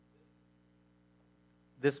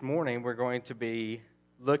this morning we're going to be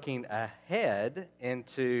looking ahead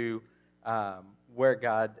into where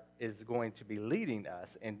God is going to be leading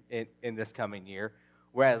us in this coming year,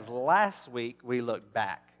 whereas last week we looked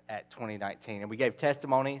back at 2019 and we gave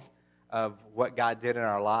testimonies of what God did in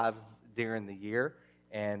our lives during the year,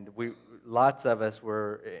 and lots of us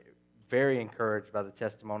were very encouraged by the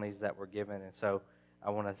testimonies that were given, and so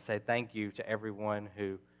I want to say thank you to everyone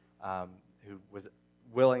who was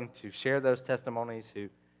willing to share those testimonies. Who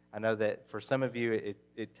I know that for some of you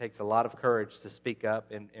it takes a lot of courage to speak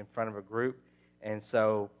up in front of a group, and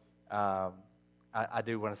so I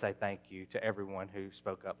do want to say thank you to everyone who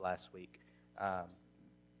spoke up last week.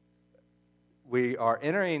 We are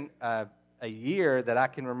entering a year that I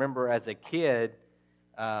can remember as a kid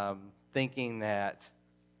thinking that,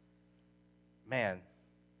 man,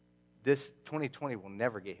 this 2020 will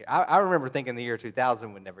never get here. I remember thinking the year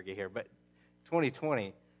 2000 would never get here, but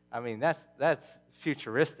 2020, I mean, that's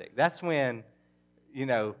futuristic. That's when,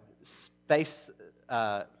 space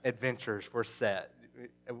adventures were set.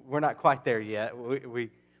 We're not quite there yet. We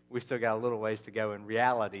still got a little ways to go in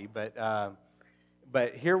reality,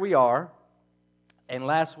 but here we are. And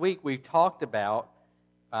last week we talked about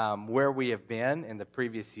where we have been in the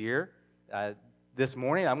previous year. This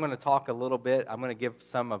morning I'm going to talk a little bit. I'm going to give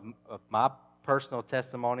some of my personal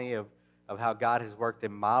testimony of how God has worked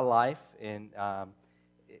in my life, and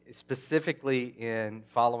specifically in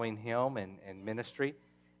following Him and ministry.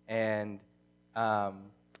 And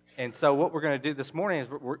so what we're going to do this morning is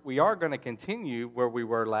we are going to continue where we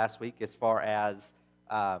were last week as far as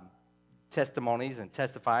testimonies and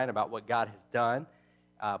testifying about what God has done.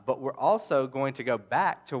 But we're also going to go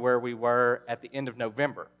back to where we were at the end of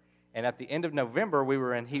November. And at the end of November, we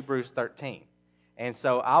were in Hebrews 13. And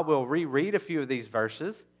so I will reread a few of these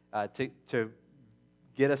verses to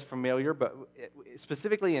get us familiar. But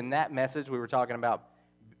specifically in that message, we were talking about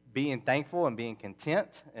being thankful and being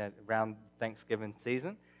content around Thanksgiving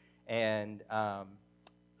season. And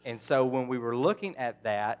so when we were looking at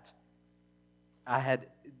that,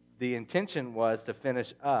 the intention was to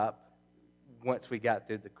finish up once we got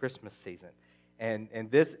through the Christmas season.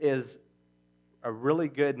 And this is a really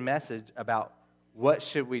good message about what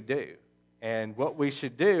should we do. And what we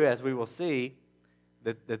should do, as we will see,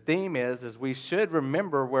 the theme is we should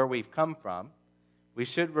remember where we've come from. We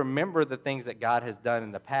should remember the things that God has done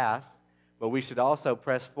in the past, but we should also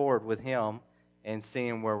press forward with Him and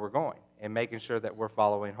seeing where we're going and making sure that we're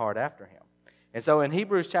following hard after Him. And so in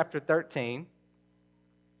Hebrews chapter 13,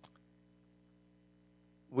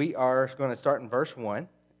 we are going to start in verse 1,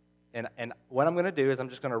 and what I'm going to do is I'm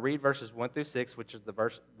just going to read verses 1 through 6, which is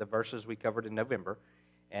the verses we covered in November,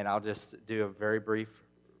 and I'll just do a very brief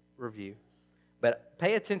review. But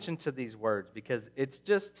pay attention to these words, because it's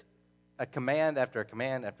just a command after a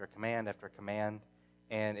command after a command after a command,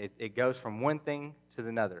 and it goes from one thing to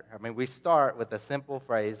another. I mean, we start with a simple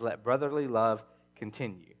phrase, let brotherly love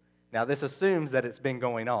continue. Now, this assumes that it's been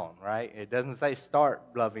going on, right? It doesn't say start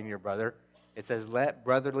loving your brother. It says, let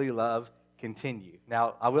brotherly love continue.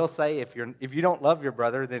 Now, I will say, if you don't love your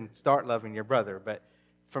brother, then start loving your brother. But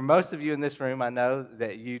for most of you in this room, I know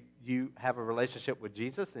that you have a relationship with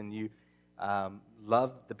Jesus, and you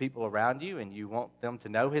love the people around you, and you want them to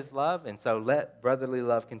know His love. And so let brotherly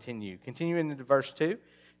love continue. Continuing into verse 2,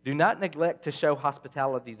 do not neglect to show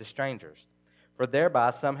hospitality to strangers, for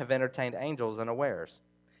thereby some have entertained angels unawares.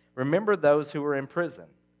 Remember those who are in prison,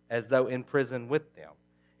 as though in prison with them.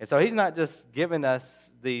 And so he's not just giving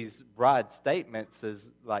us these broad statements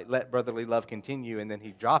as like, let brotherly love continue, and then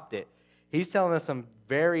he dropped it. He's telling us some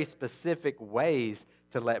very specific ways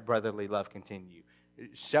to let brotherly love continue.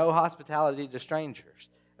 Show hospitality to strangers.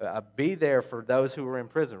 Be there for those who are in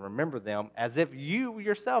prison. Remember them as if you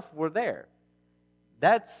yourself were there.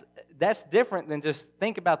 That's different than just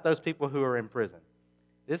think about those people who are in prison.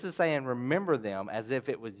 This is saying remember them as if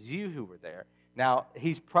it was you who were there. Now,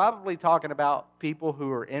 he's probably talking about people who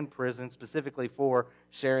are in prison specifically for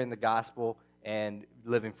sharing the gospel and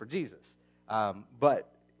living for Jesus. But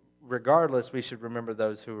regardless, we should remember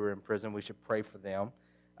those who are in prison. We should pray for them.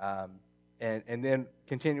 And then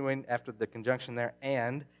continuing after the conjunction there,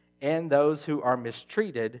 and those who are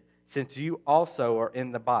mistreated, since you also are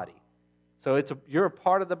in the body. So you're a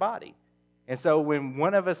part of the body. And so when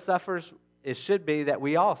one of us suffers, it should be that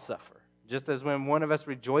we all suffer. Just as when one of us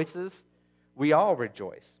rejoices, we all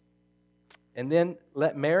rejoice. And then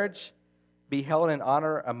let marriage be held in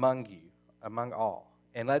honor among you, among all.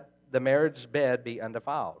 And let the marriage bed be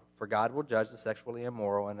undefiled, for God will judge the sexually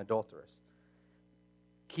immoral and adulterous.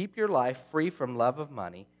 Keep your life free from love of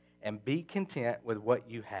money and be content with what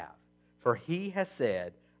you have. For He has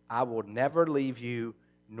said, I will never leave you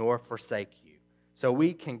nor forsake you. So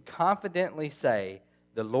we can confidently say,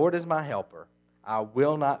 the Lord is my helper. I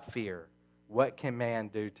will not fear. What can man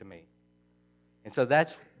do to me? And so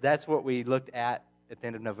that's what we looked at the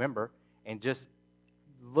end of November, and just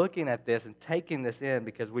looking at this and taking this in,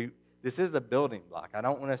 because this is a building block. I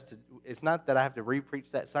don't want us to, it's not that I have to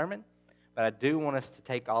re-preach that sermon, but I do want us to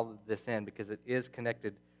take all of this in because it is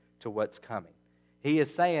connected to what's coming. He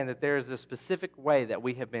is saying that there is a specific way that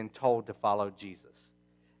we have been told to follow Jesus.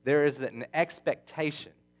 There is an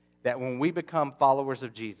expectation that when we become followers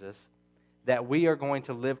of Jesus, that we are going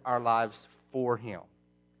to live our lives for him.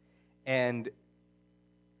 And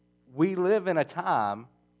we live in a time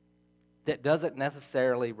that doesn't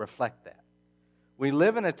necessarily reflect that. We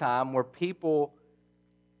live in a time where people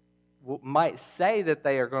might say that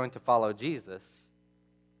they are going to follow Jesus,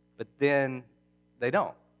 but then they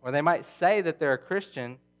don't. Or they might say that they're a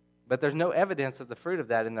Christian, but there's no evidence of the fruit of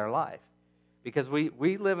that in their life. Because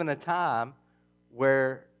we live in a time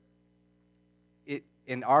where,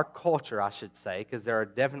 in our culture, I should say, because there are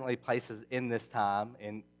definitely places in this time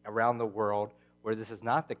and around the world where this is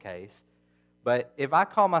not the case. But if I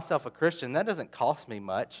call myself a Christian, that doesn't cost me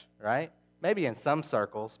much, right? Maybe in some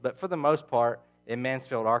circles, but for the most part, in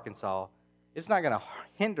Mansfield, Arkansas, it's not going to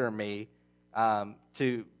hinder me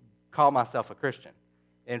to call myself a Christian.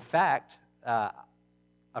 In fact,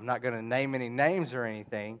 I'm not going to name any names or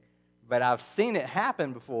anything, but I've seen it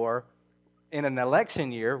happen before in an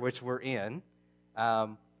election year, which we're in,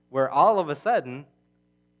 where all of a sudden,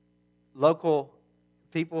 local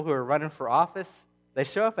people who are running for office, they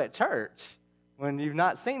show up at church when you've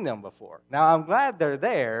not seen them before. Now, I'm glad they're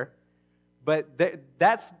there, but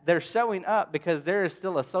they're showing up because there is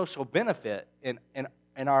still a social benefit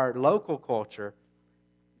in our local culture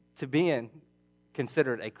to being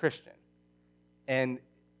considered a Christian. And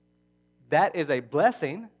that is a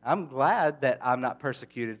blessing. I'm glad that I'm not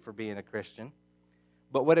persecuted for being a Christian.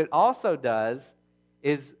 But what it also does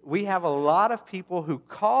is we have a lot of people who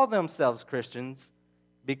call themselves Christians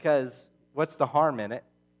because what's the harm in it?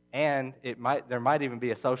 And there might even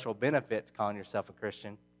be a social benefit to calling yourself a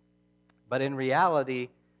Christian. But in reality,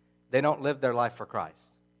 they don't live their life for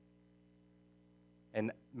Christ.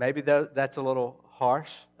 And maybe that's a little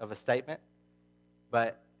harsh of a statement,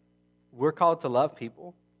 but we're called to love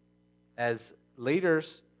people. As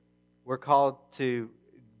leaders, we're called to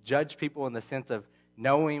judge people in the sense of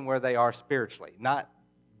knowing where they are spiritually, not,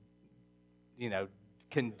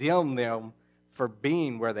 condemn them for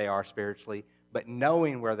being where they are spiritually, but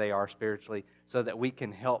knowing where they are spiritually so that we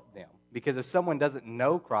can help them. Because if someone doesn't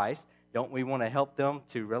know Christ, don't we want to help them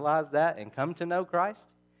to realize that and come to know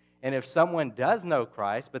Christ? And if someone does know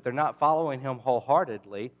Christ, but they're not following him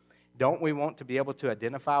wholeheartedly, don't we want to be able to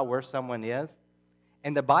identify where someone is?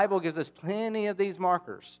 And the Bible gives us plenty of these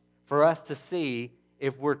markers for us to see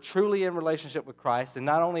if we're truly in relationship with Christ, and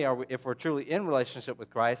not only if we're truly in relationship with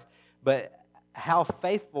Christ, but how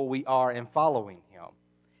faithful we are in following him.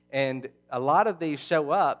 And a lot of these show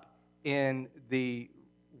up in the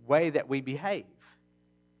way that we behave.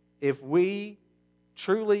 If we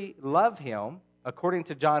truly love him, according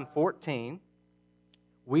to John 14,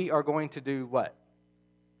 we are going to do what?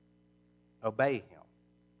 Obey him.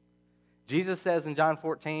 Jesus says in John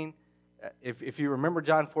 14, if you remember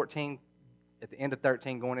John 14, at the end of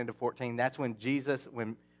 13, going into 14, that's when Jesus,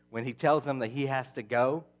 when he tells them that he has to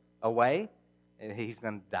go away and he's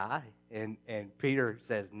going to die. And Peter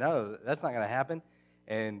says, no, that's not going to happen.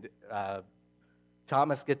 And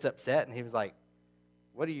Thomas gets upset and he was like,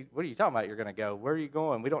 what are you talking about? You're going to go? Where are you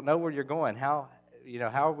going? We don't know where you're going.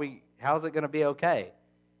 how's it going to be okay?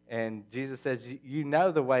 And Jesus says, you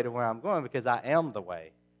know the way to where I'm going because I am the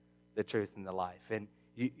way, the truth, and the life. And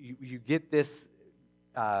you get this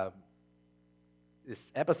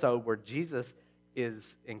this episode where Jesus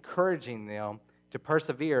is encouraging them to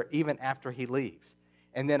persevere even after he leaves.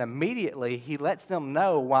 And then immediately he lets them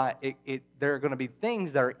know why there are going to be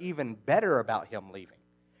things that are even better about him leaving,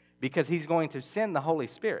 because he's going to send the Holy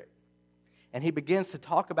Spirit. And he begins to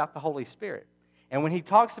talk about the Holy Spirit. And when he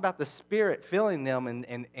talks about the Spirit filling them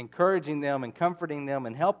and encouraging them and comforting them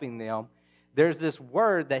and helping them, there's this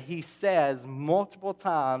word that he says multiple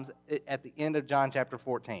times at the end of John chapter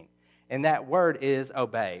 14. And that word is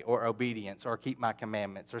obey or obedience or keep my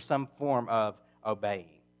commandments or some form of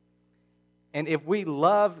obeying. And if we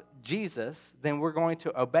love Jesus, then we're going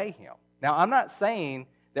to obey him. Now, I'm not saying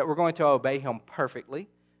that we're going to obey him perfectly.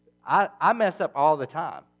 I mess up all the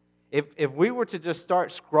time. If we were to just start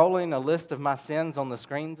scrolling a list of my sins on the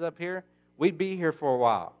screens up here, we'd be here for a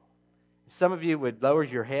while. Some of you would lower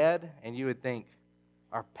your head and you would think,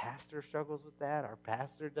 our pastor struggles with that, our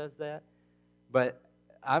pastor does that. But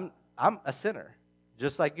I'm a sinner,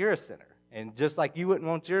 just like you're a sinner. And just like you wouldn't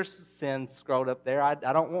want your sins scrolled up there, I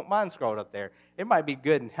don't want mine scrolled up there. It might be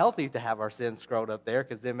good and healthy to have our sins scrolled up there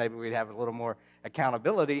because then maybe we'd have a little more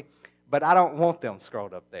accountability, but I don't want them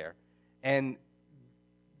scrolled up there. And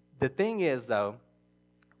the thing is, though,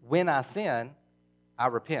 when I sin, I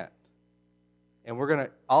repent. And we're going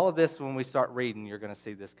to, all of this, when we start reading, you're going to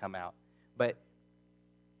see this come out. But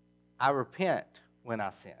I repent when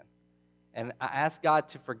I sin. And I ask God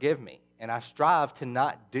to forgive me. And I strive to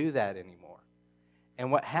not do that anymore.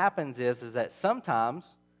 And what happens is that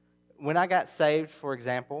sometimes, when I got saved, for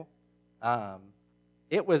example,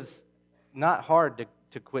 it was not hard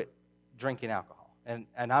to quit drinking alcohol. And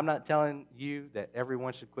I'm not telling you that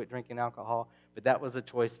everyone should quit drinking alcohol, but that was a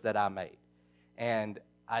choice that I made. And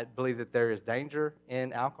I believe that there is danger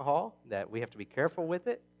in alcohol, that we have to be careful with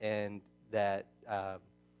it, and that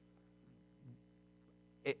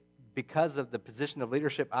because of the position of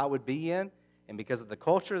leadership I would be in, and because of the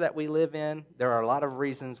culture that we live in, there are a lot of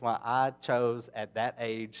reasons why I chose at that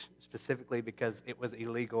age, specifically because it was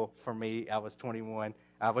illegal for me. I was 21.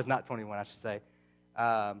 I was not 21, I should say.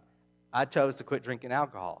 I chose to quit drinking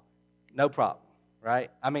alcohol. No problem, right?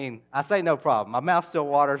 I mean, I say no problem. My mouth still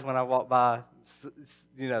waters when I walk by,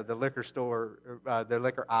 the liquor store, the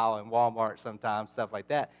liquor aisle in Walmart sometimes, stuff like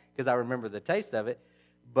that, because I remember the taste of it.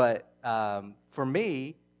 But for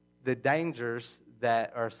me, the dangers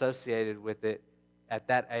that are associated with it at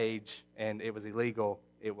that age, and it was illegal,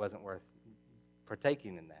 it wasn't worth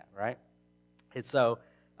partaking in that, right? And so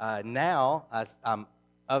now I'm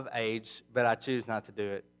of age, but I choose not to do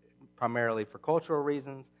it primarily for cultural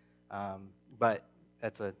reasons, but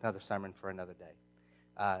that's another sermon for another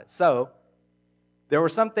day. So there were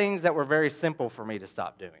some things that were very simple for me to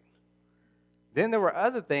stop doing. Then there were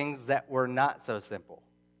other things that were not so simple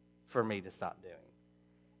for me to stop doing.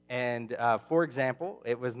 And, for example,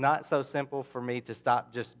 it was not so simple for me to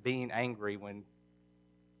stop just being angry when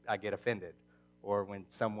I get offended or when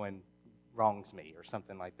someone wrongs me or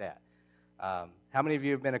something like that. How many of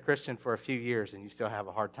you have been a Christian for a few years and you still have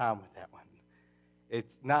a hard time with that one?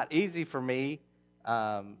 It's not easy for me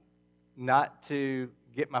not to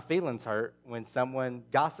get my feelings hurt when someone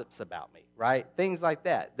gossips about me, right? Things like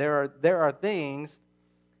that. There are things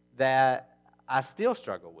that I still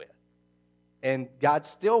struggle with. And God's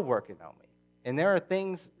still working on me. And there are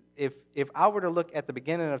things, if I were to look at the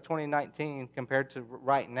beginning of 2019 compared to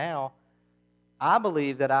right now, I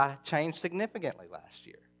believe that I changed significantly last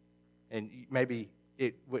year. And maybe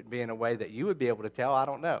it wouldn't be in a way that you would be able to tell, I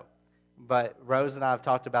don't know. But Rose and I have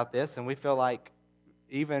talked about this, and we feel like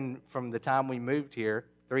even from the time we moved here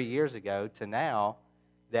 3 years ago to now,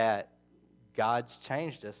 that God's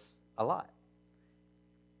changed us a lot.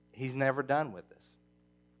 He's never done with us.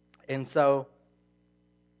 And so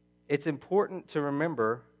it's important to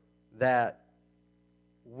remember that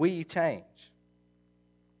we change.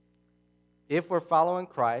 If we're following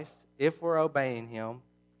Christ, if we're obeying Him,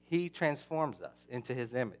 He transforms us into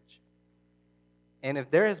His image. And if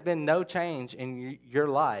there has been no change in your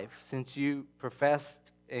life since you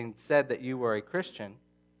professed and said that you were a Christian,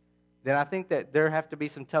 then I think that there have to be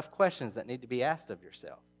some tough questions that need to be asked of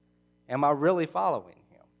yourself. Am I really following Him?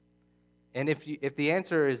 And if the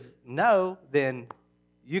answer is no, then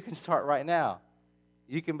you can start right now.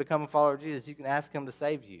 You can become a follower of Jesus. You can ask Him to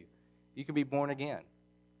save you. You can be born again.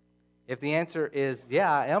 If the answer is, yeah,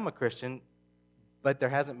 I am a Christian, but there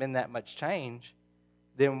hasn't been that much change,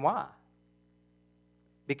 then why?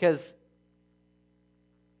 Because,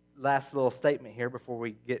 last little statement here before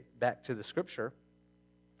we get back to the scripture,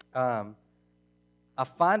 I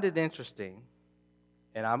find it interesting,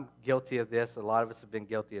 and I'm guilty of this, a lot of us have been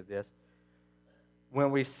guilty of this,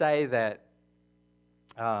 when we say that,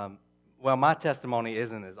 well, my testimony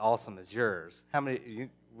isn't as awesome as yours. How many?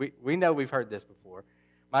 We know we've heard this before.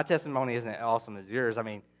 My testimony isn't as awesome as yours. I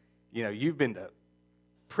mean, you've been to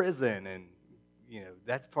prison, and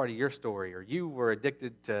that's part of your story. Or you were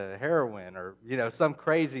addicted to heroin, or some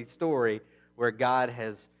crazy story where God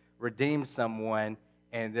has redeemed someone,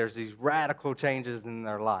 and there's these radical changes in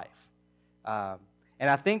their life. And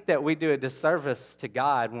I think that we do a disservice to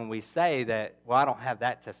God when we say that, well, I don't have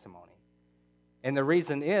that testimony. And the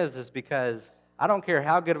reason is because I don't care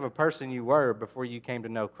how good of a person you were before you came to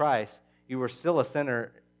know Christ, you were still a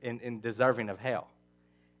sinner and deserving of hell.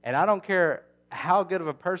 And I don't care how good of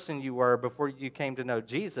a person you were before you came to know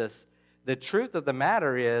Jesus. The truth of the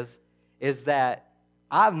matter is that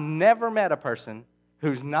I've never met a person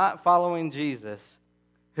who's not following Jesus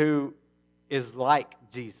who is like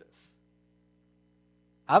Jesus.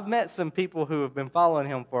 I've met some people who have been following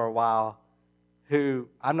Him for a while who,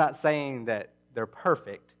 I'm not saying that they're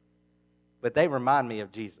perfect, but they remind me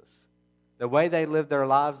of Jesus. the way they live their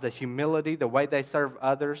lives, the humility, the way they serve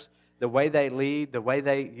others, the way they lead, the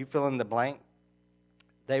way you fill in the blank,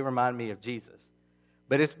 they remind me of Jesus.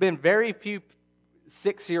 But it's been very few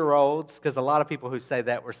 6-year-olds, because a lot of people who say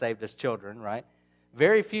that were saved as children, right?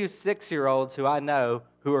 Very few 6-year-olds who I know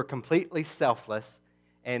who are completely selfless.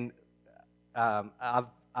 And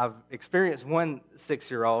I've experienced one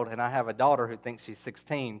 6-year-old, and I have a daughter who thinks she's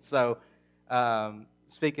 16. So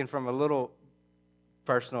speaking from a little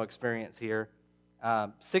personal experience here,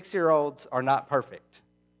 6-year-olds are not perfect.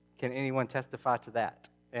 Can anyone testify to that?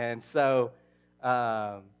 And so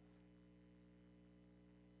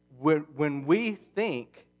when we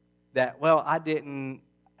think that, well, I didn't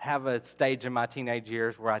have a stage in my teenage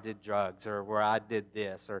years where I did drugs or where I did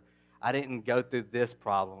this or I didn't go through this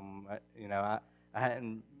problem, I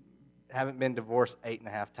haven't been divorced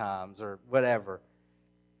 8.5 times or whatever,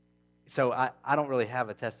 so I don't really have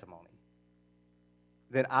a testimony,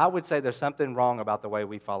 then I would say there's something wrong about the way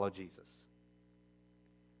we follow Jesus.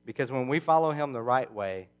 Because when we follow him the right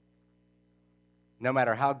way, no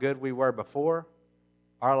matter how good we were before,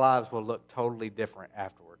 our lives will look totally different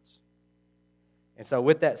afterwards. And so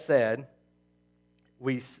with that said,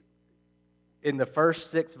 in the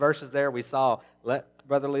first 6 verses there, we saw, let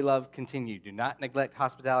brotherly love continue. Do not neglect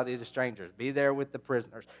hospitality to strangers. Be there with the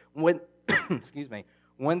prisoners. One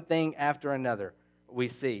thing after another we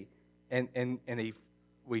see. And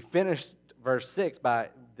we finished verse 6 by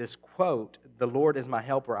this quote, the Lord is my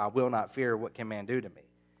helper, I will not fear, what can man do to me?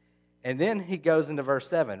 And then he goes into verse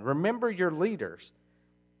 7. Remember your leaders,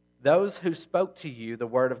 those who spoke to you the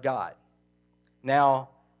word of God. Now,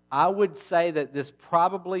 I would say that this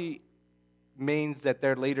probably means that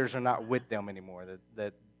their leaders are not with them anymore,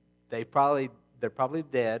 that they're probably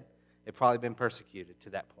dead, they've probably been persecuted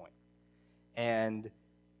to that point. And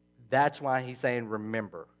that's why he's saying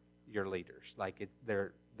remember your leaders, like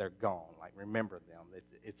they're gone, like remember them,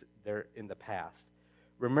 they're in the past.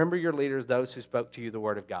 Remember your leaders, those who spoke to you the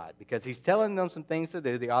word of God, because he's telling them some things to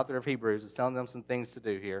do. The author of Hebrews is telling them some things to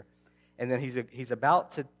do here, and then he's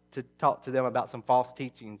about to talk to them about some false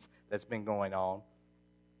teachings that's been going on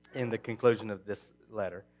in the conclusion of this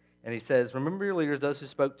letter. And he says, remember your leaders, those who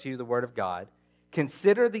spoke to you the word of God.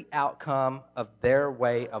 Consider the outcome of their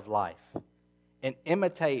way of life and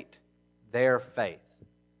imitate their faith.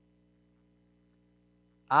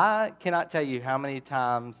 I cannot tell you how many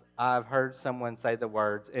times I've heard someone say the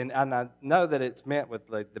words, and I know that it's meant with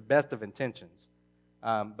the best of intentions,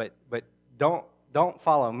 but don't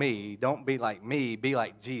follow me, don't be like me, be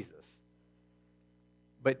like Jesus.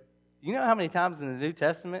 But you know how many times in the New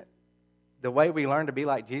Testament, the way we learn to be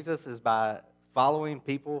like Jesus is by following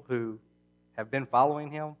people who have been following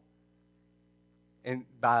him, and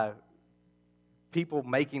by people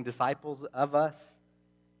making disciples of us.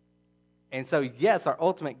 And so, yes, our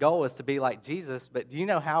ultimate goal is to be like Jesus, but do you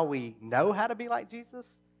know how we know how to be like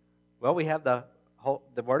Jesus? Well, we have the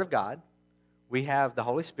Word of God, we have the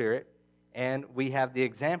Holy Spirit, and we have the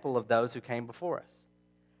example of those who came before us.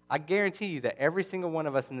 I guarantee you that every single one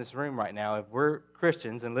of us in this room right now, if we're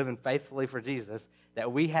Christians and living faithfully for Jesus,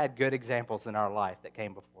 that we had good examples in our life that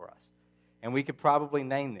came before us. And we could probably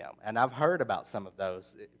name them. And I've heard about some of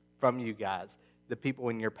those from you guys, the people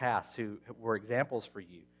in your past who were examples for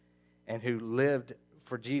you and who lived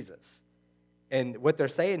for Jesus. And what they're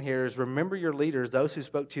saying here is, remember your leaders, those who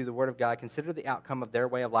spoke to you the word of God, consider the outcome of their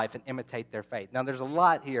way of life and imitate their faith. Now, there's a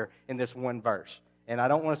lot here in this one verse. And I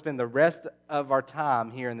don't want to spend the rest of our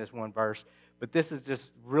time here in this one verse, but this is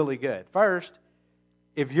just really good. First,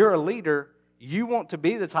 if you're a leader, you want to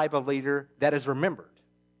be the type of leader that is remembered.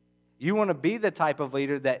 You want to be the type of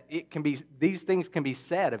leader that these things can be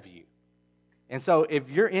said of you. And so if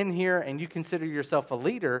you're in here and you consider yourself a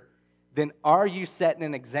leader, then are you setting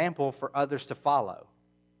an example for others to follow?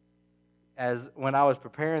 As when I was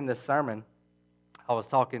preparing this sermon, I was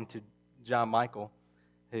talking to John Michael,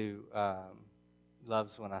 who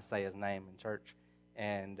loves when I say his name in church.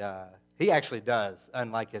 And he actually does,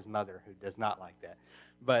 unlike his mother, who does not like that.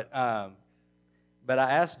 But I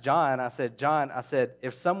asked John, I said,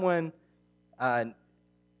 if someone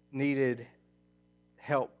needed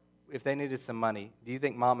help, if they needed some money, do you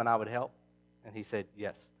think Mom and I would help? And he said,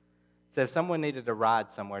 yes. So if someone needed a ride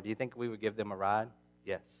somewhere, do you think we would give them a ride?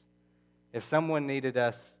 Yes. If someone needed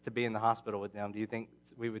us to be in the hospital with them, do you think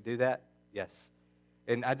we would do that? Yes.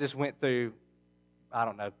 And I just went through, I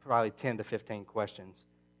don't know, probably 10 to 15 questions,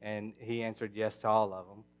 and he answered yes to all of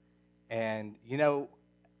them. And you know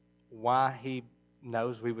why he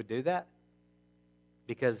knows we would do that?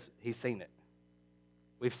 Because he's seen it.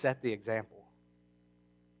 We've set the example.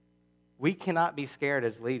 We cannot be scared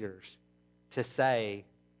as leaders to say,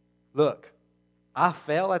 look, I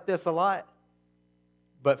fail at this a lot,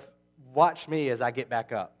 but watch me as I get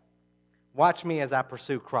back up. Watch me as I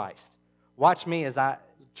pursue Christ. Watch me as I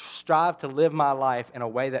strive to live my life in a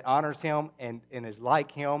way that honors him and is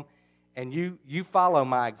like him, and you follow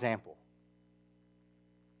my example.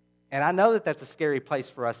 And I know that that's a scary place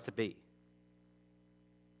for us to be.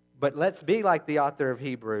 But let's be like the author of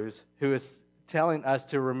Hebrews, who is telling us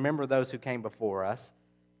to remember those who came before us.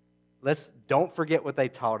 Don't forget what they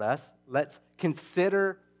taught us. Let's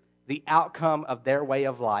consider the outcome of their way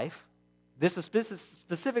of life. This is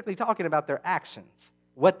specifically talking about their actions,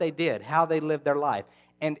 what they did, how they lived their life,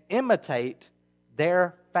 and imitate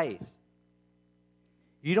their faith.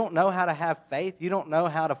 You don't know how to have faith? You don't know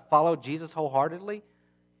how to follow Jesus wholeheartedly?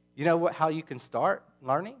 You know how you can start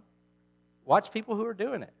learning? Watch people who are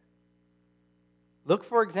doing it. Look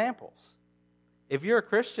for examples. If you're a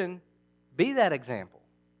Christian, be that example.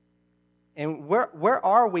 And where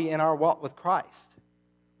are we in our walk with Christ?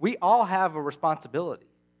 We all have a responsibility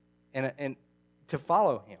and to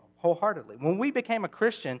follow him wholeheartedly. When we became a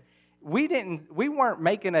Christian, we weren't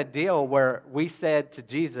making a deal where we said to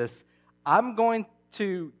Jesus, I'm going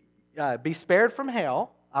to be spared from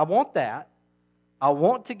hell. I want that. I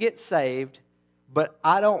want to get saved, but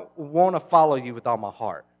I don't want to follow you with all my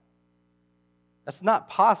heart. That's not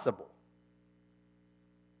possible.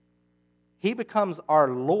 He becomes our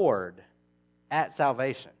Lord at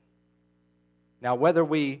salvation. Now, whether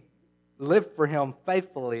we live for him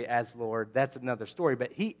faithfully as Lord, that's another story,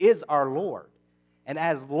 but he is our Lord. And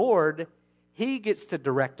as Lord, he gets to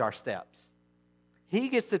direct our steps. He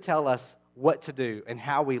gets to tell us what to do and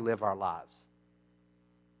how we live our lives.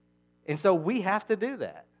 And so we have to do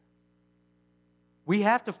that. We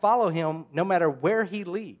have to follow him no matter where he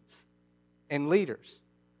leads and leaders.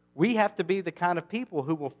 We have to be the kind of people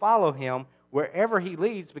who will follow him wherever he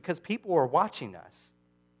leads because people are watching us.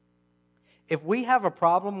 If we have a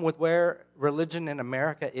problem with where religion in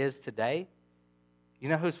America is today, you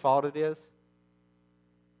know whose fault it is?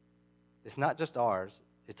 It's not just ours,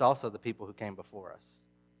 it's also the people who came before us.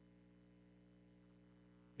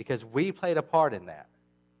 Because we played a part in that,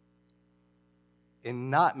 in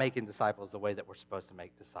not making disciples the way that we're supposed to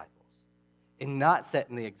make disciples, in not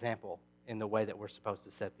setting the example in the way that we're supposed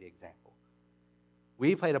to set the example.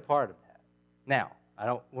 We played a part of that. Now, I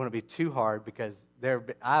don't want to be too hard because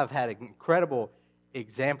I've had incredible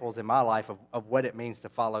examples in my life of what it means to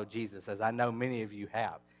follow Jesus, as I know many of you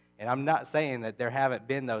have. And I'm not saying that there haven't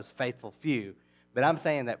been those faithful few, but I'm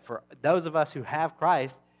saying that for those of us who have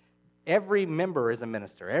Christ, every member is a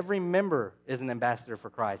minister. Every member is an ambassador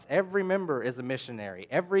for Christ. Every member is a missionary.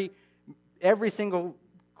 Every single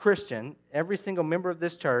Christian, every single member of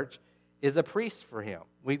this church is a priest for him.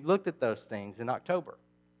 We looked at those things in October.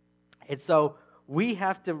 And so we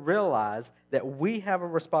have to realize that we have a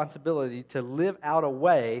responsibility to live out a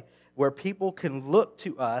way where people can look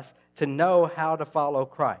to us to know how to follow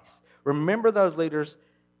Christ. Remember those leaders.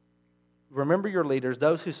 Remember your leaders,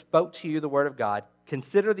 those who spoke to you the word of God.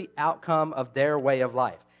 Consider the outcome of their way of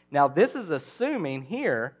life. Now, this is assuming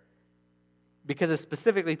here, because it's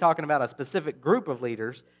specifically talking about a specific group of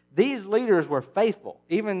leaders, these leaders were faithful,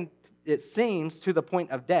 even, it seems, to the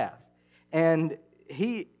point of death. And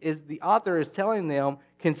the author is telling them,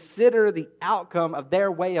 consider the outcome of their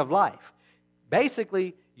way of life.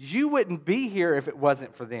 Basically, you wouldn't be here if it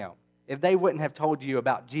wasn't for them, if they wouldn't have told you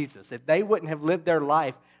about Jesus, if they wouldn't have lived their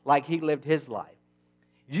life like he lived his life.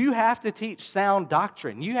 You have to teach sound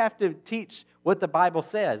doctrine. You have to teach what the Bible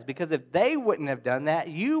says, because if they wouldn't have done that,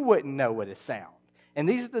 you wouldn't know what is sound. And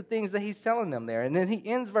these are the things that he's telling them there. And then he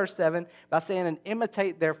ends verse 7 by saying, and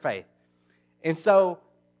imitate their faith. And so,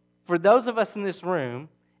 for those of us in this room,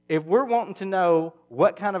 if we're wanting to know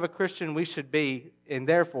what kind of a Christian we should be, and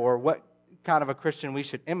therefore what kind of a Christian we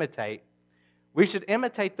should imitate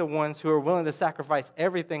the ones who are willing to sacrifice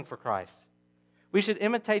everything for Christ. We should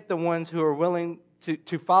imitate the ones who are willing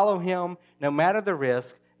to follow him no matter the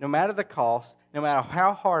risk, no matter the cost, no matter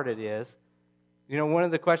how hard it is. You know, one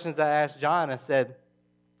of the questions I asked John, I said,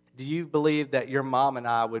 do you believe that your mom and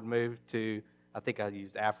I would move to, I think I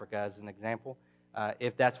used Africa as an example,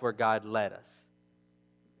 if that's where God led us?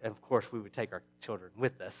 And of course, we would take our children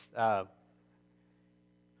with us.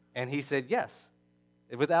 And he said yes,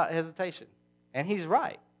 without hesitation. And he's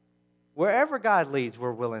right. Wherever God leads,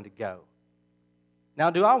 we're willing to go. Now,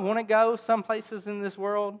 do I want to go some places in this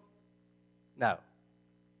world? No.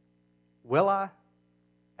 Will I?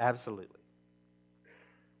 Absolutely.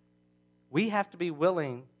 We have to be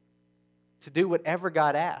willing to do whatever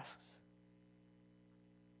God asks.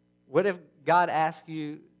 What if God asks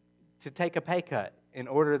you to take a pay cut in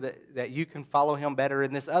order that you can follow him better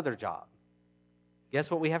in this other job? Guess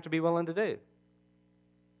what we have to be willing to do?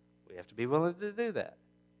 We have to be willing to do that.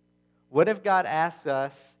 What if God asks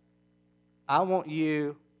us, I want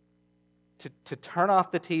you to turn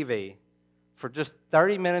off the TV for just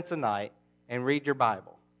 30 minutes a night and read your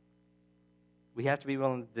Bible? We have to be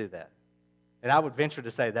willing to do that. And I would venture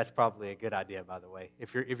to say that's probably a good idea, by the way.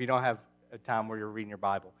 If you don't have a time where you're reading your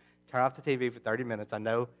Bible, turn off the TV for 30 minutes. I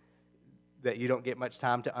know that you don't get much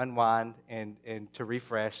time to unwind and to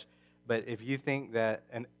refresh, but if you think that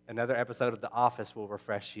another episode of The Office will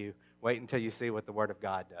refresh you, wait until you see what the Word of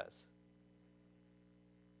God does.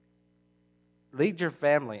 Lead your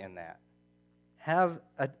family in that. Have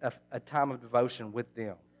a time of devotion with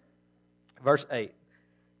them. Verse 8,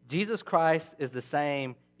 Jesus Christ is the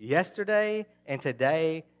same yesterday and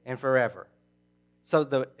today and forever. So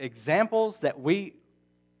the examples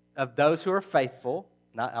of those who are faithful,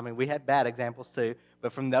 we had bad examples too,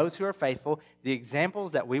 but from those who are faithful, the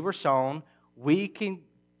examples that we were shown, we can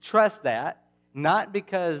trust that, not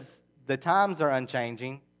because the times are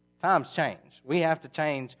unchanging. Times change. We have to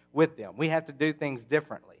change with them. We have to do things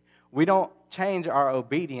differently. We don't change our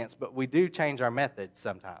obedience, but we do change our methods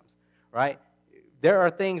sometimes, right? There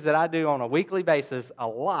are things that I do on a weekly basis a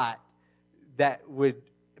lot that would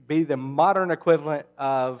be the modern equivalent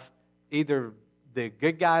of either the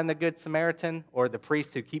good guy and the good Samaritan or the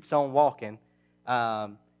priest who keeps on walking.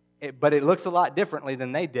 But it looks a lot differently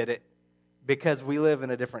than they did it because we live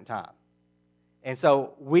in a different time. And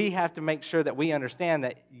so we have to make sure that we understand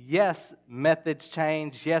that, yes, methods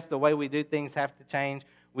change. Yes, the way we do things have to change.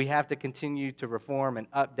 We have to continue to reform and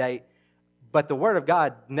update. But the Word of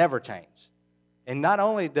God never changed. And not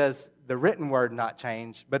only does the written Word not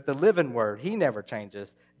change, but the living Word, He never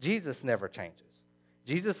changes. Jesus never changes.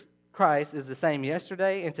 Jesus Christ is the same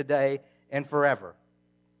yesterday and today and forever.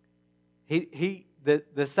 The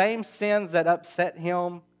same sins that upset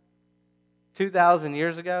Him 2,000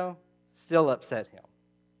 years ago still upset Him.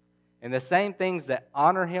 And the same things that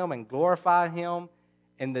honor Him and glorify Him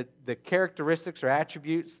and the characteristics or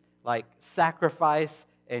attributes like sacrifice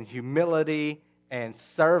and humility and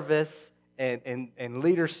service and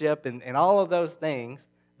leadership and all of those things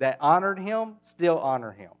that honored Him still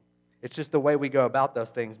honor Him. It's just the way we go about those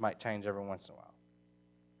things might change every once in a while.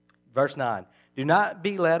 Verse 9, do not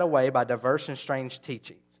be led away by diverse and strange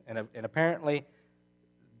teachings. And apparently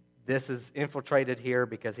this is infiltrated here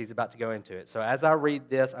because he's about to go into it. So as I read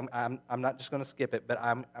this, I'm not just going to skip it, but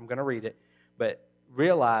I'm going to read it. But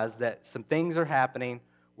realize that some things are happening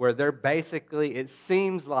where they're basically, it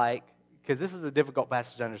seems like, because this is a difficult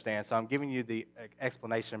passage to understand, so I'm giving you the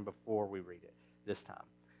explanation before we read it this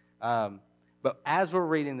time. But as we're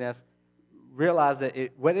reading this, realize that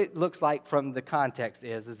what it looks like from the context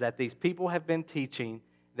is that these people have been teaching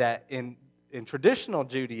that in traditional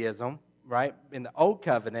Judaism, right, in the Old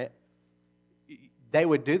Covenant, they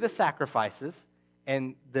would do the sacrifices,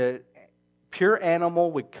 and the pure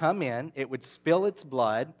animal would come in, it would spill its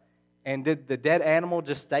blood, and did the dead animal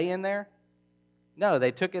just stay in there? No,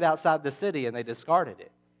 they took it outside the city and they discarded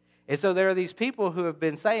it. And so there are these people who have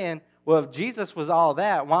been saying, well, if Jesus was all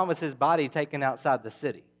that, why was His body taken outside the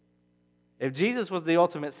city? If Jesus was the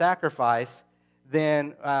ultimate sacrifice,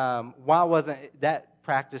 then why wasn't that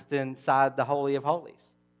practiced inside the Holy of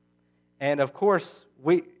Holies? And of course,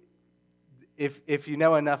 if you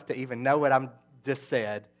know enough to even know what I'm just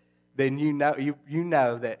said, then you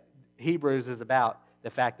know that Hebrews is about the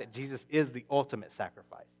fact that Jesus is the ultimate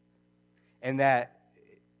sacrifice. And that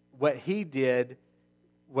what He did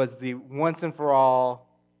was the once and for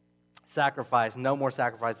all sacrifice. No more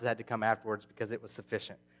sacrifices had to come afterwards because it was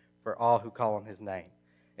sufficient for all who call on His name.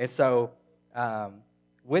 And so,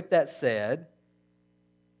 with that said,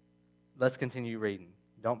 let's continue reading.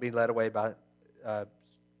 Don't be led away by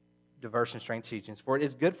diverse and strange teachings. For it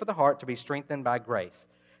is good for the heart to be strengthened by grace,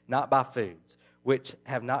 not by foods, which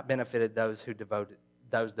have not benefited those devoted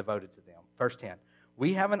to them. Verse 10.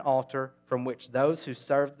 We have an altar from which those who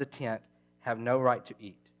serve the tent have no right to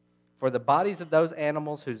eat. For the bodies of those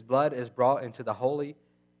animals whose blood is brought into the holy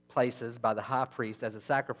places by the high priest as a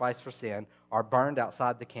sacrifice for sin are burned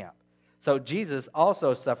outside the camp. So Jesus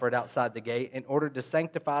also suffered outside the gate in order to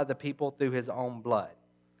sanctify the people through His own blood.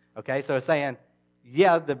 Okay, so it's saying,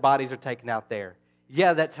 yeah, the bodies are taken out there.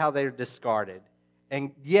 Yeah, that's how they're discarded.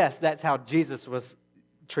 And yes, that's how Jesus was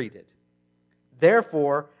treated.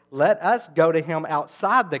 Therefore, let us go to Him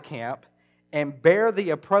outside the camp and bear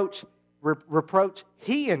the reproach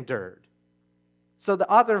He endured. So the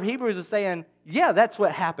author of Hebrews is saying, yeah, that's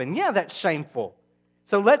what happened. Yeah, that's shameful.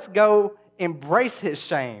 So let's go embrace His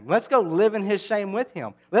shame. Let's go live in His shame with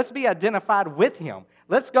Him. Let's be identified with Him.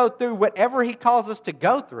 Let's go through whatever He calls us to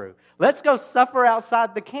go through. Let's go suffer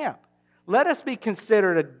outside the camp. Let us be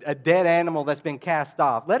considered a dead animal that's been cast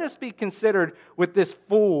off. Let us be considered with this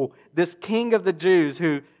fool, this king of the Jews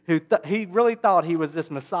who he really thought he was this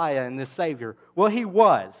Messiah and this Savior. Well, he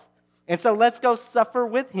was. And so let's go suffer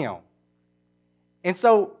with him. And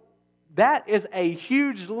so that is a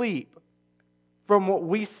huge leap from what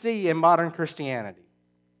we see in modern Christianity.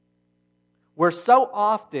 Where so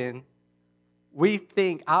often we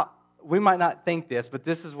think, we might not think this, but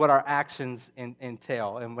this is what our actions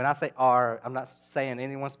entail. And when I say I'm not saying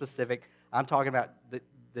anyone specific. I'm talking about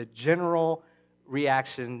the general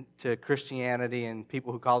reaction to Christianity and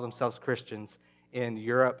people who call themselves Christians in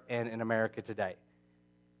Europe and in America today.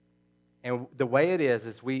 And the way it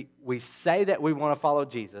is we say that we want to follow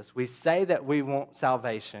Jesus. We say that we want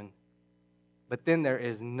salvation, but then there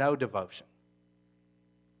is no devotion.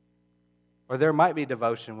 Or there might be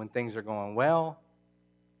devotion when things are going well,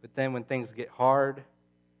 but then when things get hard,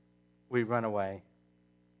 we run away.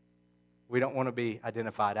 We don't want to be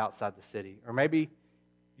identified outside the city. Or maybe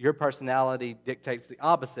your personality dictates the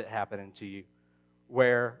opposite happening to you,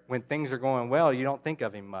 where when things are going well, you don't think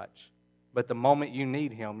of him much. But the moment you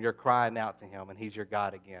need him, you're crying out to him, and he's your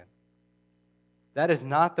God again. That is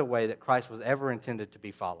not the way that Christ was ever intended to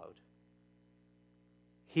be followed.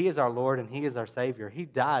 He is our Lord, and he is our Savior. He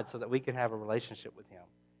died so that we could have a relationship with him.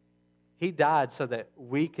 He died so that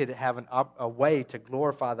we could have a way to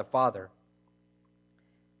glorify the Father.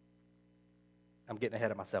 I'm getting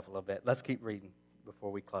ahead of myself a little bit. Let's keep reading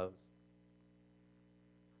before we close.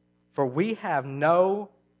 For here we have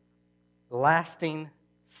no lasting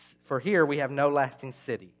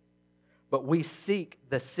city, but we seek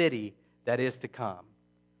the city that is to come.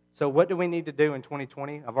 So what do we need to do in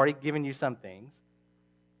 2020? I've already given you some things.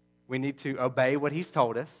 We need to obey what he's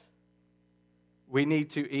told us. We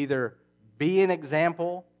need to either be an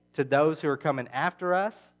example to those who are coming after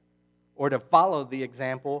us, or to follow the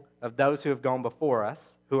example of those who have gone before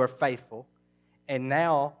us, who are faithful. And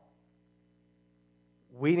now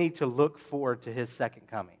we need to look forward to his second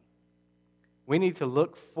coming. We need to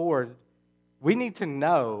look forward. We need to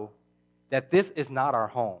know that this is not our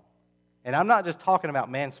home. And I'm not just talking about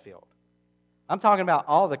Mansfield. I'm talking about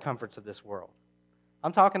all the comforts of this world.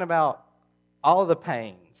 I'm talking about all the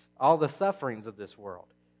pains, all the sufferings of this world.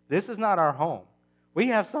 This is not our home. We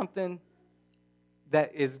have something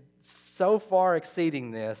that is so far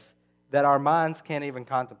exceeding this that our minds can't even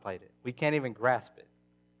contemplate it. We can't even grasp it.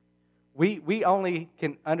 We only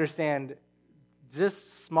can understand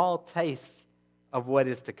just small tastes of what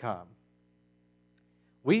is to come.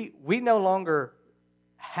 We no longer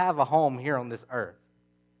have a home here on this earth.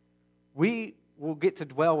 We will get to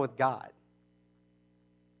dwell with God.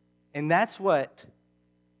 And that's what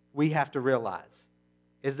we have to realize,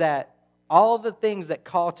 is that all the things that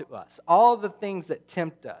call to us, all the things that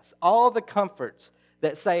tempt us, all the comforts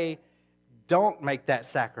that say, don't make that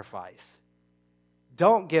sacrifice,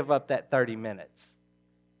 don't give up that 30 minutes,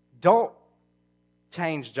 don't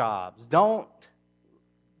change jobs, don't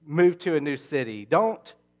move to a new city,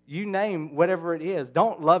 don't, you name whatever it is,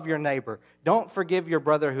 don't love your neighbor, don't forgive your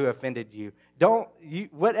brother who offended you,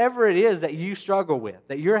 whatever it is that you struggle with,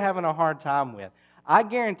 that you're having a hard time with, I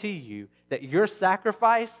guarantee you that your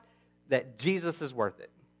sacrifice, that Jesus is worth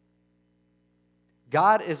it.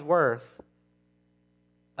 God is worth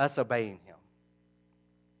us obeying him.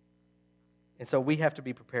 And so we have to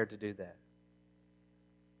be prepared to do that.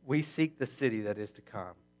 We seek the city that is to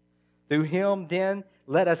come. Through him, then,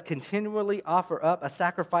 let us continually offer up a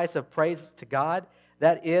sacrifice of praise to God,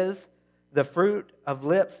 that is the fruit of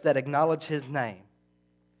lips that acknowledge his name.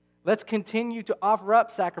 Let's continue to offer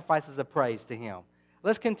up sacrifices of praise to him.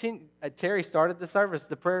 Let's continue. Terry started the service,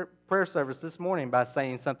 the prayer service this morning by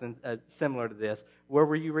saying something similar to this. Where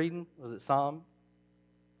were you reading? Was it Psalm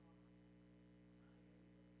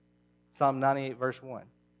 98, verse 1.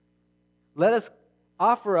 Let us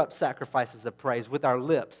offer up sacrifices of praise with our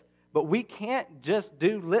lips, but we can't just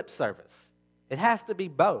do lip service. It has to be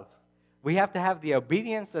both. We have to have the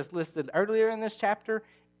obedience that's listed earlier in this chapter,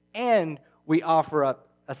 and we offer up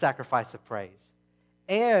a sacrifice of praise.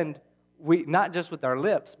 And we, not just with our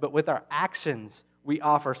lips, but with our actions, we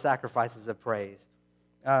offer sacrifices of praise.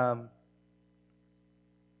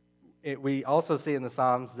 We also see in the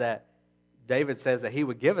Psalms that David says that he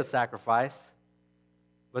would give a sacrifice,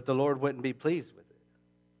 but the Lord wouldn't be pleased with it.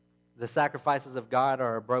 The sacrifices of God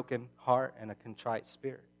are a broken heart and a contrite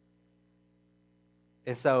spirit.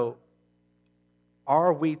 And so,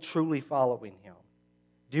 are we truly following him?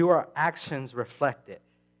 Do our actions reflect it?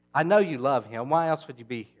 I know you love him. Why else would you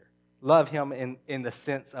be here? Love him in the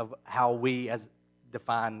sense of how we as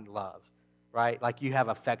define love, right? Like you have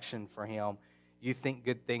affection for him. You think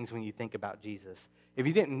good things when you think about Jesus. If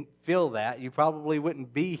you didn't feel that, you probably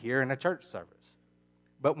wouldn't be here in a church service.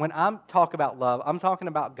 But when I'm talking about love, I'm talking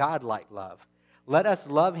about God-like love. Let us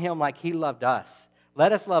love him like he loved us.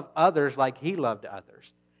 Let us love others like he loved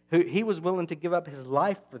others. He was willing to give up his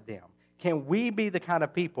life for them. Can we be the kind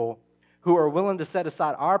of people who are willing to set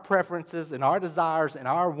aside our preferences and our desires and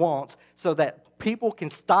our wants so that people can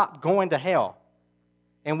stop going to hell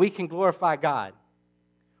and we can glorify God?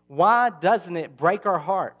 Why doesn't it break our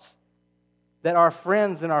hearts that our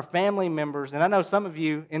friends and our family members, and I know some of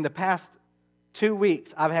you in the past 2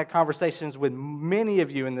 weeks, I've had conversations with many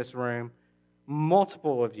of you in this room,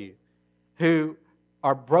 multiple of you, who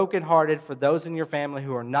are brokenhearted for those in your family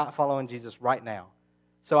who are not following Jesus right now.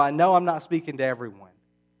 So I know I'm not speaking to everyone.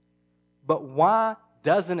 But why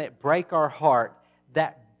doesn't it break our heart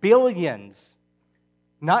that billions,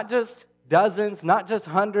 not just dozens, not just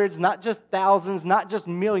hundreds, not just thousands, not just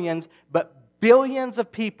millions, but billions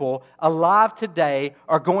of people alive today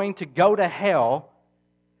are going to go to hell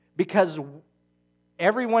because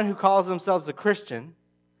everyone who calls themselves a Christian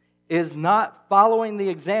is not following the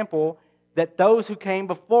example that those who came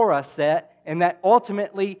before us set and that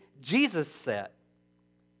ultimately Jesus set.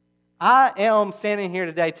 I am standing here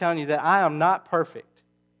today telling you that I am not perfect.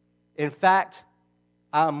 In fact,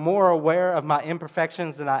 I'm more aware of my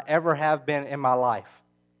imperfections than I ever have been in my life.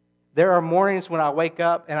 There are mornings when I wake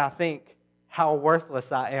up and I think how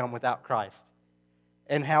worthless I am without Christ.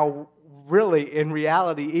 And how really, in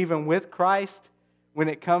reality, even with Christ, when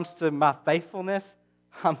it comes to my faithfulness,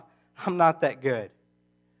 I'm not that good.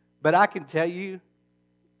 But I can tell you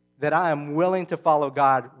that I am willing to follow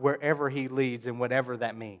God wherever he leads and whatever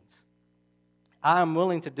that means. I am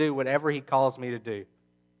willing to do whatever he calls me to do.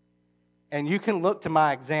 And you can look to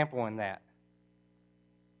my example in that.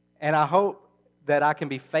 And I hope that I can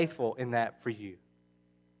be faithful in that for you.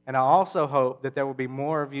 And I also hope that there will be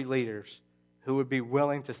more of you leaders who would be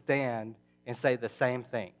willing to stand and say the same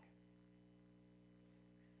thing.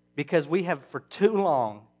 Because we have for too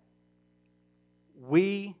long,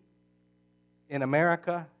 we in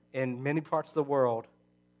America, in many parts of the world,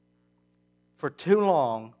 for too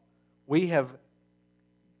long, we have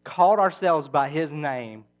called ourselves by his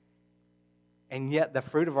name, and yet the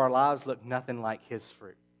fruit of our lives look nothing like his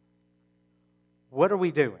fruit. What are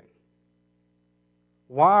we doing?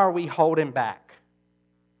 Why are we holding back?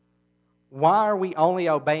 Why are we only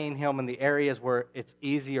obeying him in the areas where it's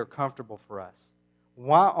easy or comfortable for us?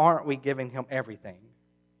 Why aren't we giving him everything?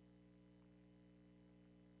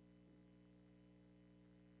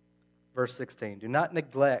 Verse 16, do not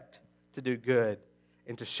neglect to do good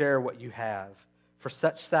and to share what you have, for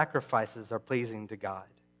such sacrifices are pleasing to God.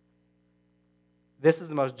 This is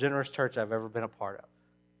the most generous church I've ever been a part of,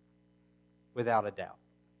 without a doubt.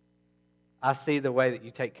 I see the way that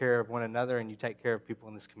you take care of one another and you take care of people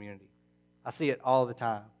in this community. I see it all the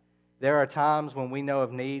time. There are times when we know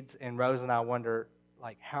of needs, and Rose and I wonder,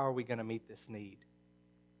 like, how are we going to meet this need?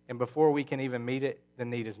 And before we can even meet it, the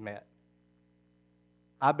need is met.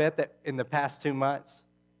 I bet that in the past 2 months,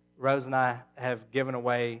 Rose and I have given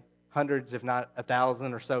away hundreds, if not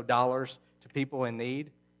 1,000 or so dollars to people in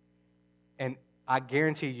need. And I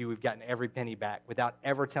guarantee you we've gotten every penny back without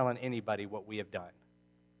ever telling anybody what we have done.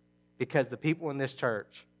 Because the people in this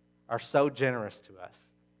church are so generous to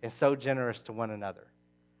us and so generous to one another.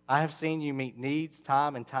 I have seen you meet needs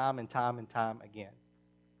time and time and time and time again.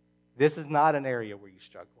 This is not an area where you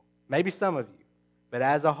struggle. Maybe some of you. But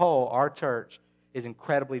as a whole, our church is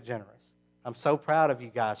incredibly generous. I'm so proud of you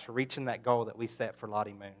guys for reaching that goal that we set for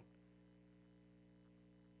Lottie Moon.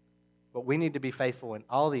 But we need to be faithful in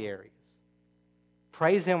all the areas.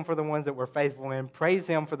 Praise him for the ones that we're faithful in. Praise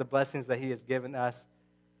him for the blessings that he has given us.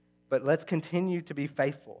 But let's continue to be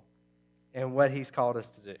faithful in what he's called us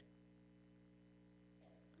to do.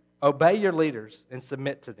 Obey your leaders and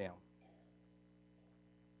submit to them.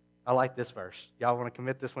 I like this verse. Y'all want to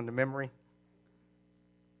commit this one to memory?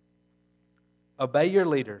 Obey your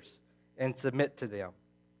leaders and submit to them,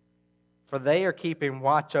 for they are keeping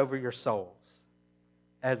watch over your souls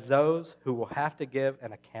as those who will have to give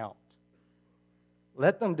an account.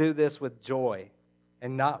 Let them do this with joy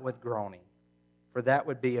and not with groaning, for that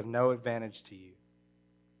would be of no advantage to you.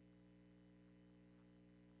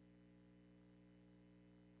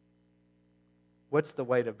 What's the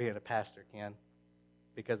weight of being a pastor, Ken?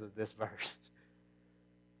 Because of this verse.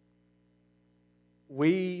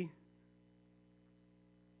 We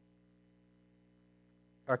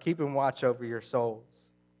are keeping watch over your souls,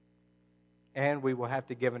 and we will have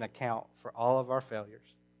to give an account for all of our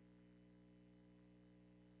failures.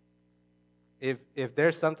 If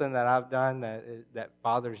there's something that I've done that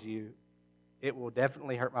bothers you, it will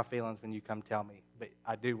definitely hurt my feelings when you come tell me, but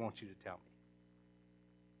I do want you to tell me.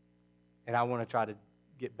 and I want to try to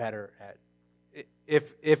get better at it.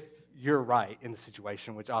 If you're right in the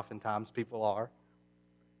situation, which oftentimes people are,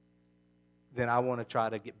 then I want to try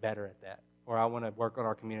to get better at that. Or I want to work on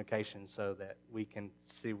our communication so that we can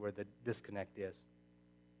see where the disconnect is.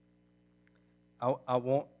 I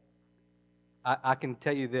can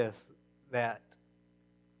tell you this, that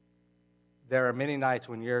there are many nights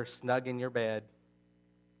when you're snug in your bed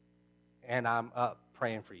and I'm up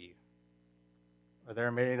praying for you. Or there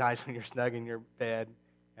are many nights when you're snug in your bed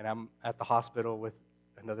and I'm at the hospital with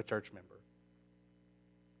another church member.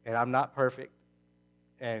 And I'm not perfect,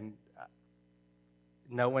 and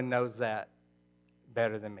no one knows that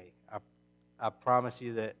better than me. I promise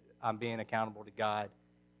you that I'm being accountable to God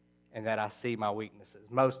and that I see my weaknesses,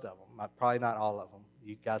 most of them, probably not all of them.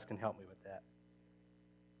 You guys can help me with that.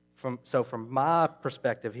 From my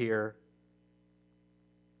perspective here,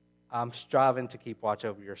 I'm striving to keep watch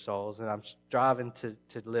over your souls, and I'm striving to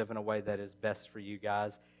live in a way that is best for you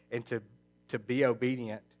guys and to be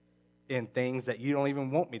obedient in things that you don't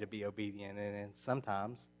even want me to be obedient in. And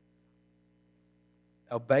sometimes,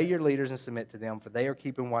 obey your leaders and submit to them, for they are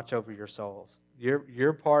keeping watch over your souls.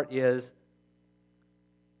 Your part is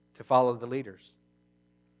to follow the leaders.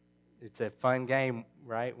 It's a fun game,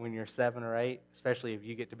 right, when you're 7 or 8, especially if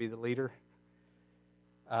you get to be the leader.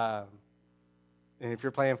 And if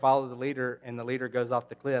you're playing follow the leader and the leader goes off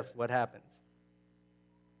the cliff, what happens?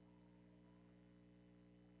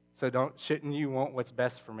 So shouldn't you want what's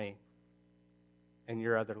best for me and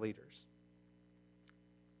your other leaders?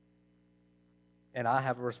 And I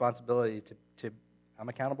have a responsibility I'm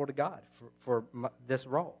accountable to God for this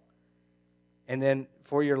role. And then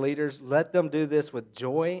for your leaders, let them do this with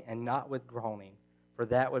joy and not with groaning, for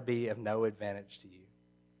that would be of no advantage to you.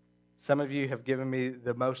 Some of you have given me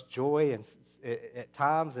the most joy at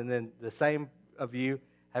times, and then the same of you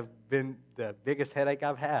have been the biggest headache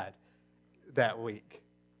I've had that week.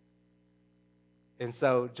 And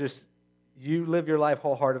so just you live your life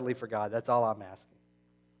wholeheartedly for God. That's all I'm asking.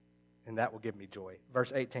 And that will give me joy.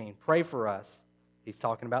 Verse 18, pray for us. He's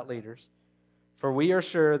talking about leaders. For we are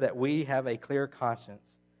sure that we have a clear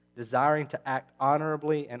conscience, desiring to act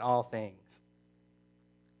honorably in all things.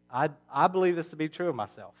 I believe this to be true of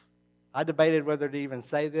myself. I debated whether to even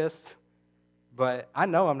say this, but I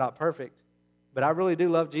know I'm not perfect. But I really do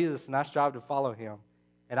love Jesus, and I strive to follow him.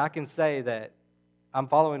 And I can say that I'm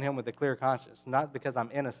following him with a clear conscience, not because I'm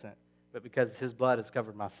innocent, but because his blood has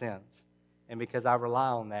covered my sins, and because I rely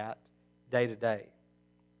on that day to day.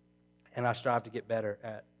 And I strive to get better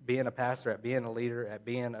at being a pastor, at being a leader, at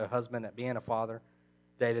being a husband, at being a father,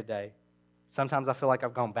 day to day. Sometimes I feel like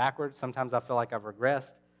I've gone backwards. Sometimes I feel like I've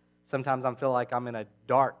regressed. Sometimes I feel like I'm in a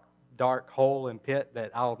dark hole and pit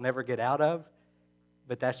that I'll never get out of.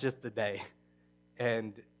 But that's just the day.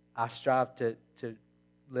 And I strive to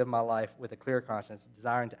live my life with a clear conscience,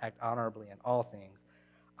 desiring to act honorably in all things.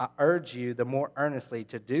 I urge you the more earnestly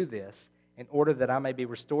to do this in order that I may be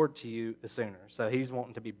restored to you the sooner. So he's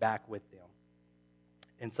wanting to be back with them.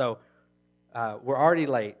 And so we're already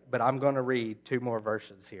late, but I'm going to read 2 more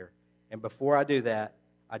verses here. And before I do that,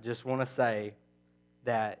 I just want to say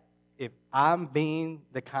that if I'm being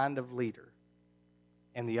the kind of leader,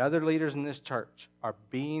 and the other leaders in this church are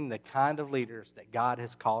being the kind of leaders that God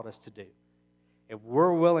has called us to do, if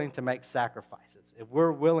we're willing to make sacrifices, if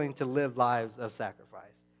we're willing to live lives of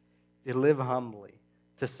sacrifice, to live humbly,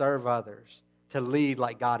 to serve others, to lead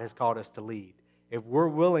like God has called us to lead, if we're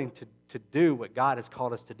willing to do what God has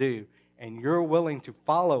called us to do, and you're willing to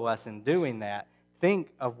follow us in doing that, think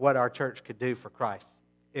of what our church could do for Christ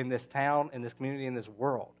in this town, in this community, in this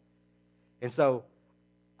world. And so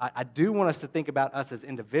I do want us to think about us as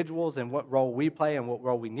individuals and what role we play and what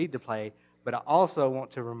role we need to play, but I also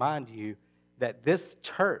want to remind you that this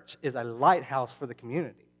church is a lighthouse for the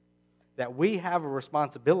community, that we have a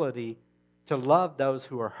responsibility to love those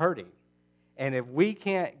who are hurting. And if we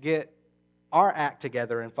can't get our act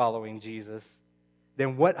together in following Jesus,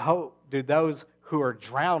 then what hope do those who are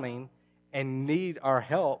drowning and need our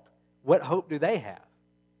help, what hope do they have?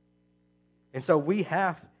 And so we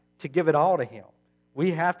have to give it all to him.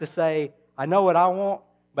 We have to say, I know what I want,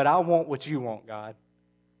 but I want what you want, God.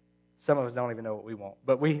 Some of us don't even know what we want,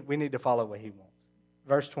 but we need to follow what he wants.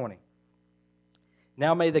 Verse 20.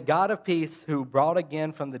 Now may the God of peace, who brought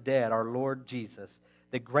again from the dead our Lord Jesus,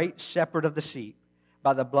 the great shepherd of the sheep,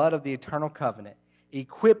 by the blood of the eternal covenant,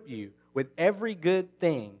 equip you with every good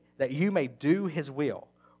thing that you may do his will,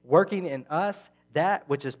 working in us that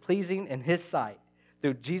which is pleasing in his sight,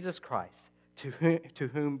 through Jesus Christ, to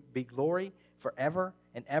whom be glory forever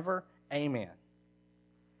and ever. Amen.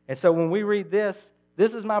 And so when we read this,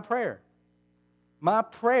 this is my prayer. My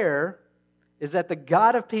prayer is that the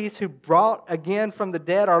God of peace who brought again from the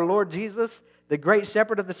dead our Lord Jesus, the great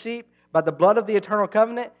shepherd of the sheep, by the blood of the eternal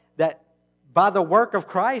covenant, that by the work of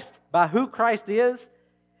Christ, by who Christ is,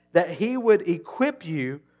 that he would equip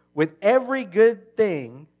you with every good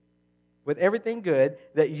thing, with everything good,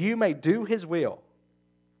 that you may do his will.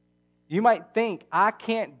 You might think, I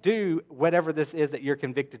can't do whatever this is that you're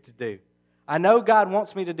convicted to do. I know God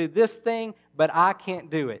wants me to do this thing, but I can't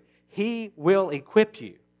do it. He will equip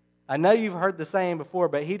you. I know you've heard the saying before,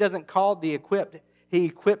 but he doesn't call the equipped, he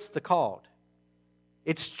equips the called.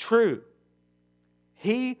 It's true.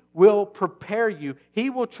 He will prepare you. He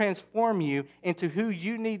will transform you into who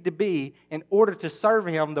you need to be in order to serve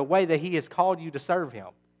him the way that he has called you to serve him.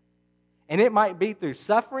 And it might be through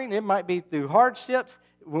suffering. It might be through hardships.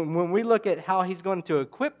 When we look at how he's going to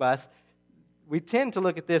equip us, we tend to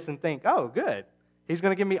look at this and think, oh, good. He's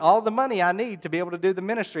going to give me all the money I need to be able to do the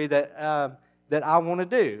ministry that I want to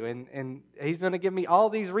do. And he's going to give me all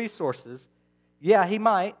these resources. Yeah, he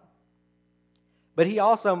might. But he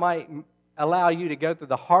also might allow you to go through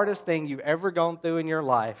the hardest thing you've ever gone through in your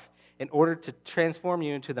life in order to transform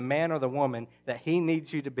you into the man or the woman that he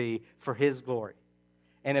needs you to be for his glory.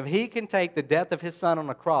 And if he can take the death of his son on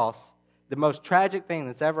the cross, the most tragic thing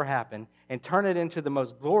that's ever happened, and turn it into the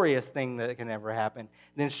most glorious thing that can ever happen,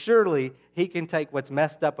 then surely he can take what's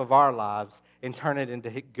messed up of our lives and turn it into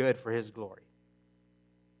good for his glory.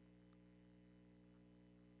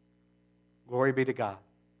 Glory be to God.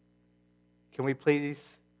 Can we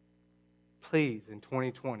please in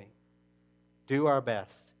 2020, do our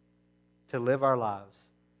best to live our lives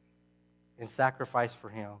in sacrifice for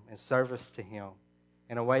him, in service to him,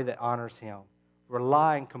 in a way that honors him,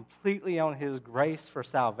 relying completely on his grace for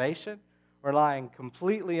salvation, relying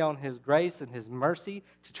completely on his grace and his mercy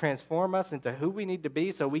to transform us into who we need to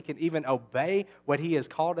be so we can even obey what he has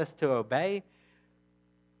called us to obey,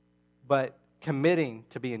 but committing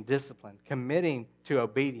to being disciplined, committing to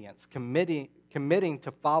obedience, committing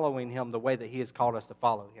to following him the way that he has called us to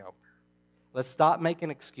follow him. Let's stop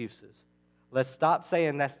making excuses. Let's stop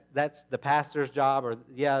saying that's the pastor's job, or,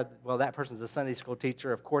 yeah, well, that person's a Sunday school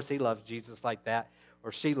teacher. Of course he loves Jesus like that,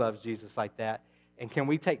 or she loves Jesus like that. And can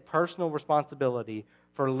we take personal responsibility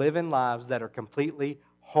for living lives that are completely,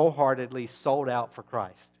 wholeheartedly sold out for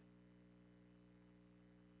Christ?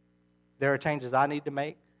 There are changes I need to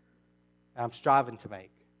make, and I'm striving to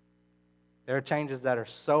make. There are changes that are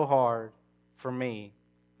so hard for me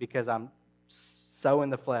because I'm so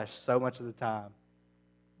in the flesh so much of the time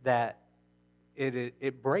that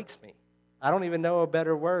it breaks me. I don't even know a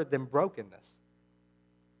better word than brokenness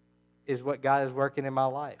is what God is working in my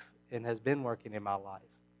life and has been working in my life.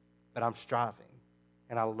 But I'm striving,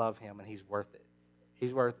 and I love him, and he's worth it.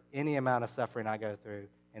 He's worth any amount of suffering I go through,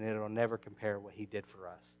 and it'll never compare what he did for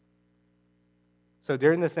us. So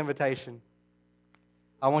during this invitation,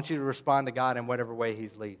 I want you to respond to God in whatever way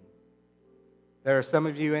he's leading. There are some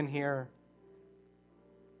of you in here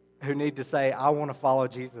who need to say, I want to follow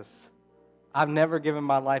Jesus. I've never given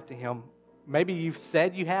my life to him. Maybe you've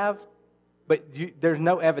said you have, but there's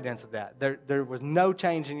no evidence of that. There was no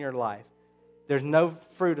change in your life. There's no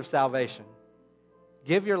fruit of salvation.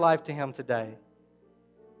 Give your life to him today.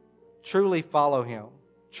 Truly follow him.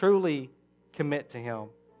 Truly commit to him.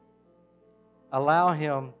 Allow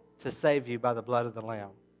him to save you by the blood of the Lamb.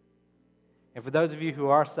 And for those of you who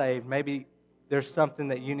are saved, maybe there's something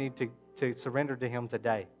that you need to surrender to him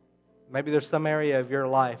today. Maybe there's some area of your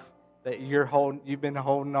life that you've been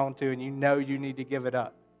holding on to, and you know you need to give it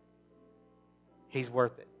up. He's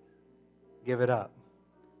worth it. Give it up.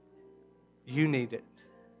 You need it.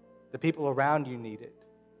 The people around you need it.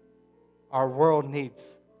 Our world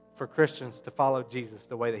needs for Christians to follow Jesus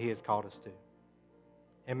the way that he has called us to.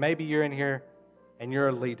 And maybe you're in here and you're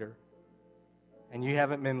a leader, and you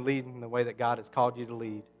haven't been leading the way that God has called you to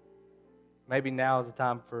lead. Maybe now is the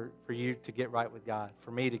time for you to get right with God,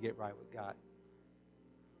 for me to get right with God.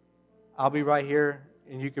 I'll be right here,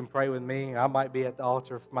 and you can pray with me. I might be at the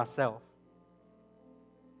altar for myself.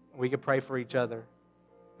 We can pray for each other.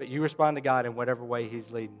 But you respond to God in whatever way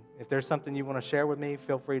he's leading. If there's something you want to share with me,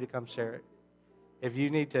 feel free to come share it. If you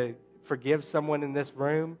need to forgive someone in this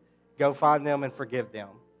room, go find them and forgive them.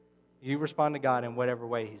 You respond to God in whatever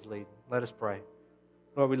way he's leading. Let us pray.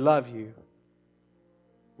 Lord, we love you.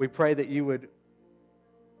 We pray that you would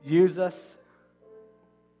use us.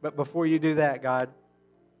 But before you do that, God,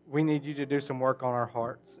 we need you to do some work on our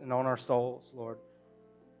hearts and on our souls, Lord.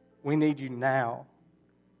 We need you now.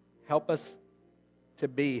 Help us to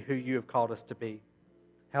be who you have called us to be.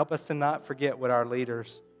 Help us to not forget what our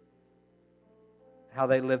leaders, how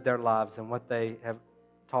they live their lives and what they have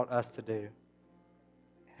taught us to do.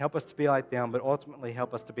 Help us to be like them, but ultimately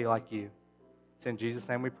help us to be like you. It's in Jesus'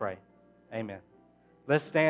 name we pray. Amen. Let's stand.